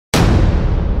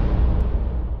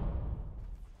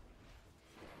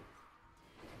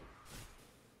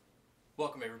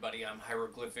Welcome everybody, I'm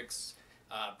HyroglyphX,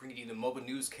 bringing you the MOBA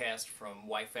newscast from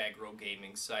Wife Aggro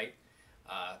Gaming site.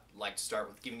 I'd like to start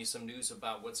with giving you some news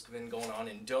about what's been going on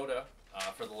in Dota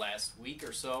for the last week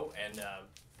or so, and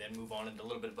then move on into a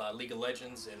little bit about League of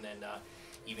Legends, and then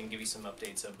even give you some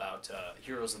updates about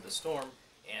Heroes of the Storm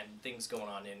and things going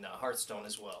on in Hearthstone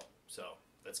as well. So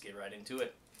let's get right into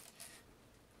it.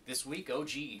 This week OG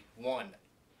won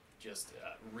just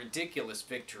a ridiculous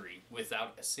victory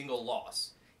without a single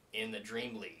loss in the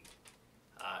Dream League.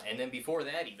 And then before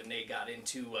that even they got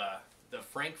into the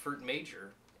Frankfurt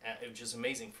Major, which is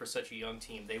amazing for such a young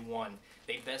team. They won.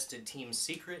 They bested Team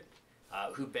Secret,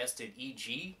 who bested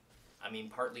EG. I mean,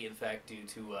 partly in fact due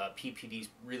to PPD's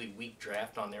really weak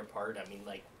draft on their part. I mean,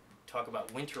 like, talk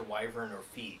about Winter, Wyvern, or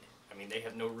Feed. I mean, they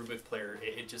have no Rubik player.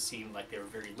 It just seemed like they were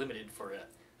very limited for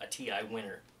a TI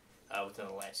winner within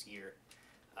the last year.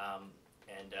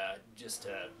 Just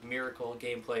a miracle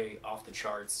gameplay off the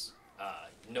charts.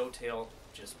 No tail,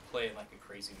 just playing like a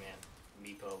crazy man.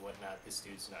 Meepo, whatnot. This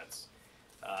dude's nuts.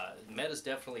 Meta's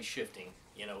definitely shifting.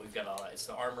 You know, we've got it's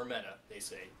the armor meta, they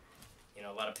say. You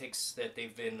know, a lot of picks that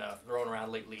they've been throwing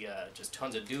around lately. Just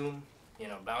tons of Doom. You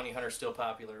know, Bounty Hunter's still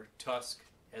popular. Tusk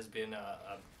has been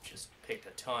just picked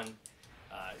a ton.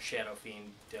 Shadow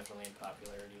Fiend definitely in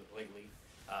popularity lately.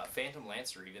 Phantom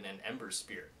Lancer even, and Ember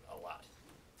Spirit a lot.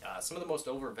 Some of the most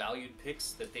overvalued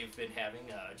picks that they've been having,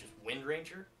 just Wind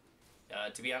Ranger.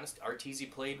 To be honest,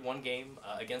 RTZ played one game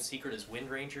against Secret as Wind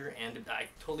Ranger, and I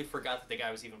totally forgot that the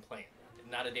guy was even playing.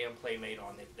 Not a damn play made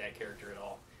on that character at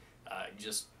all.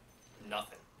 Just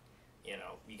nothing. You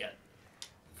know, you got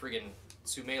friggin'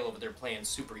 Sumail over there playing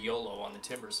Super YOLO on the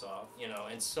Timbersaw, you know,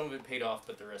 and some of it paid off,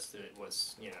 but the rest of it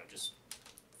was, you know, just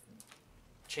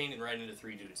chaining right into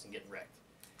three dudes and getting wrecked.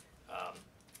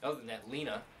 Other than that,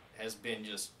 Lena has been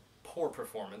just poor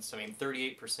performance. I mean,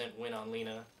 38% win on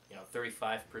Lena, you know,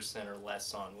 35% or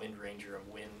less on Wind Ranger of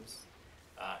wins,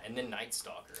 and then Night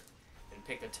Stalker. And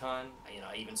picked a ton. You know,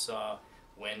 I even saw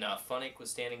when Funnick was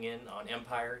standing in on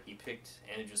Empire, he picked,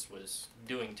 and it just was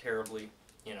doing terribly,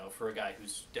 you know, for a guy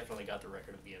who's definitely got the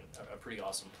record of being a pretty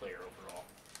awesome player overall.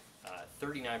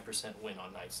 39% win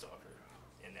on Night Stalker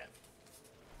in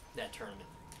that tournament.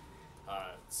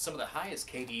 Some of the highest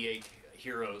KDA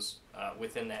heroes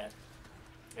within that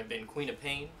have been Queen of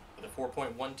Pain with a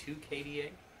 4.12 KDA.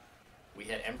 We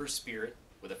had Ember Spirit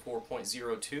with a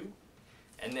 4.02,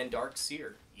 and then Dark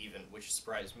Seer even, which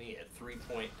surprised me, at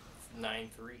 3.93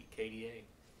 KDA.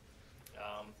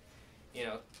 You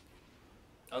know,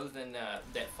 other than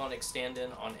that Funnick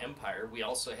stand-in on Empire, we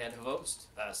also had Hvost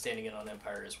standing in on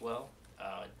Empire as well.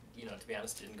 You know, to be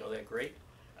honest, didn't go that great.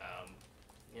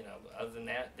 You know, other than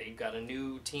that, they've got a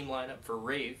new team lineup for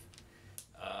Rave.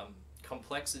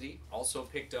 Complexity also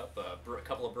picked up a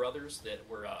couple of brothers that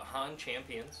were Han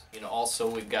champions. You know, also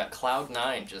we've got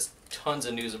Cloud9, just tons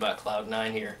of news about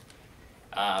Cloud9 here.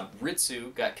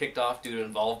 Ritsu got kicked off due to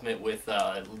involvement with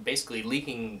basically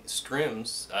leaking scrim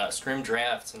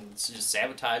drafts and just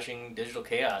sabotaging Digital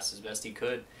Chaos as best he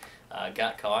could.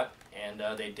 Got caught, and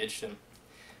they ditched him.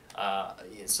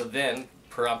 So then,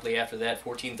 promptly after that,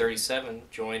 1437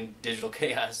 joined Digital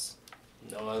Chaos,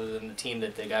 no other than the team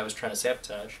that the guy was trying to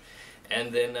sabotage.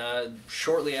 And then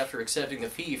shortly after accepting the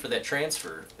fee for that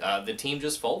transfer, the team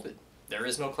just folded. There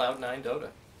is no Cloud9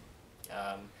 Dota.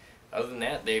 Other than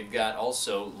that, they've got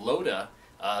also Loda,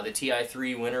 the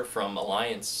TI3 winner from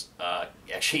Alliance,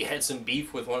 actually had some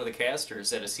beef with one of the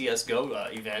casters at a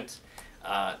CSGO event.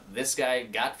 This guy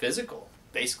got physical.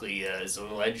 Basically, is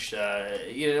alleged,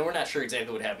 you know, we're not sure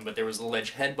exactly what happened, but there was an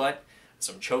alleged headbutt,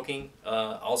 some choking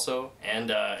also,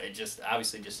 and it just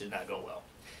obviously just did not go well.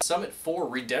 Summit 4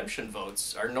 redemption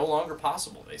votes are no longer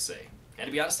possible, they say. And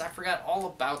to be honest, I forgot all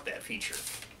about that feature.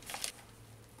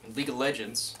 In League of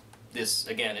Legends, this,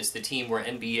 again, is the team where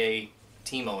NBA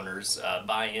team owners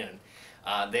buy in.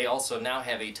 They also now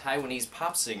have a Taiwanese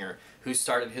pop singer who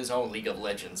started his own League of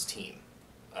Legends team.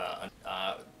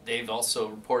 They've also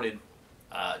reported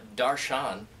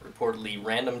Darshan reportedly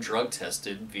random drug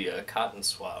tested via cotton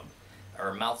swab,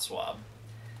 or mouth swab.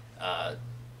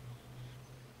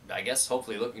 I guess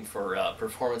hopefully looking for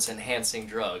performance-enhancing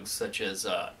drugs such as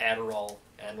Adderall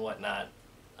and whatnot.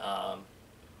 I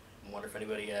wonder if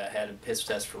anybody had a piss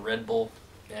test for Red Bull.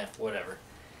 Yeah, whatever.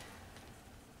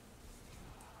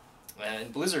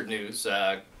 In Blizzard news,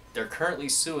 they're currently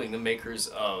suing the makers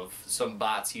of some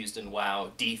bots used in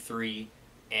WoW, D3,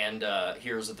 and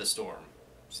Heroes of the Storm.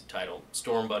 It's titled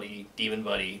Storm Buddy, Demon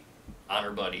Buddy,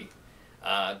 Honor Buddy.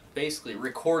 Basically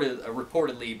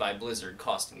reportedly by Blizzard,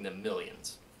 costing them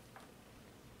millions.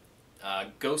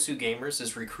 Gosu Gamers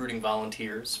is recruiting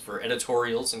volunteers for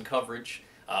editorials and coverage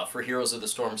for Heroes of the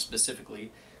Storm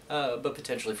specifically. but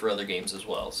potentially for other games as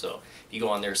well. So if you go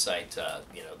on their site,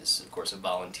 this is of course a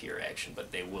volunteer action,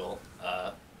 but they will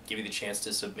give you the chance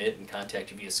to submit and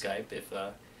contact you via Skype if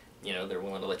they're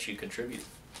willing to let you contribute.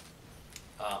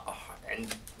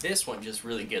 And this one just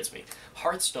really gets me.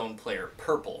 Hearthstone player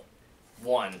Purple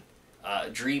won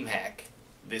DreamHack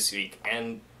this week,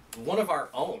 and one of our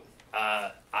own,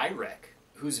 IREC,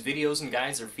 whose videos and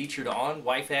guides are featured on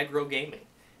Wife Aggro Gaming,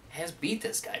 has beat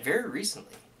this guy very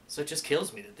recently. So it just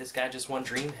kills me that this guy just won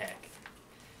DreamHack.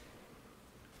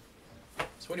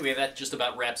 So anyway, that just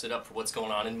about wraps it up for what's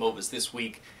going on in MOBAs this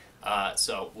week.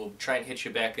 So we'll try and hit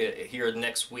you back here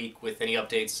next week with any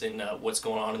updates in what's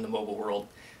going on in the MOBA world.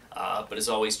 But as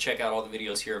always, check out all the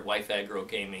videos here at Wife Aggro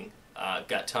Gaming.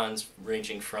 Got tons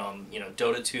ranging from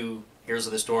Dota 2, Heroes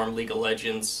of the Storm, League of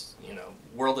Legends,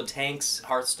 World of Tanks,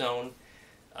 Hearthstone,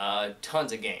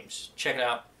 tons of games. Check it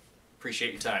out.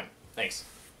 Appreciate your time. Thanks.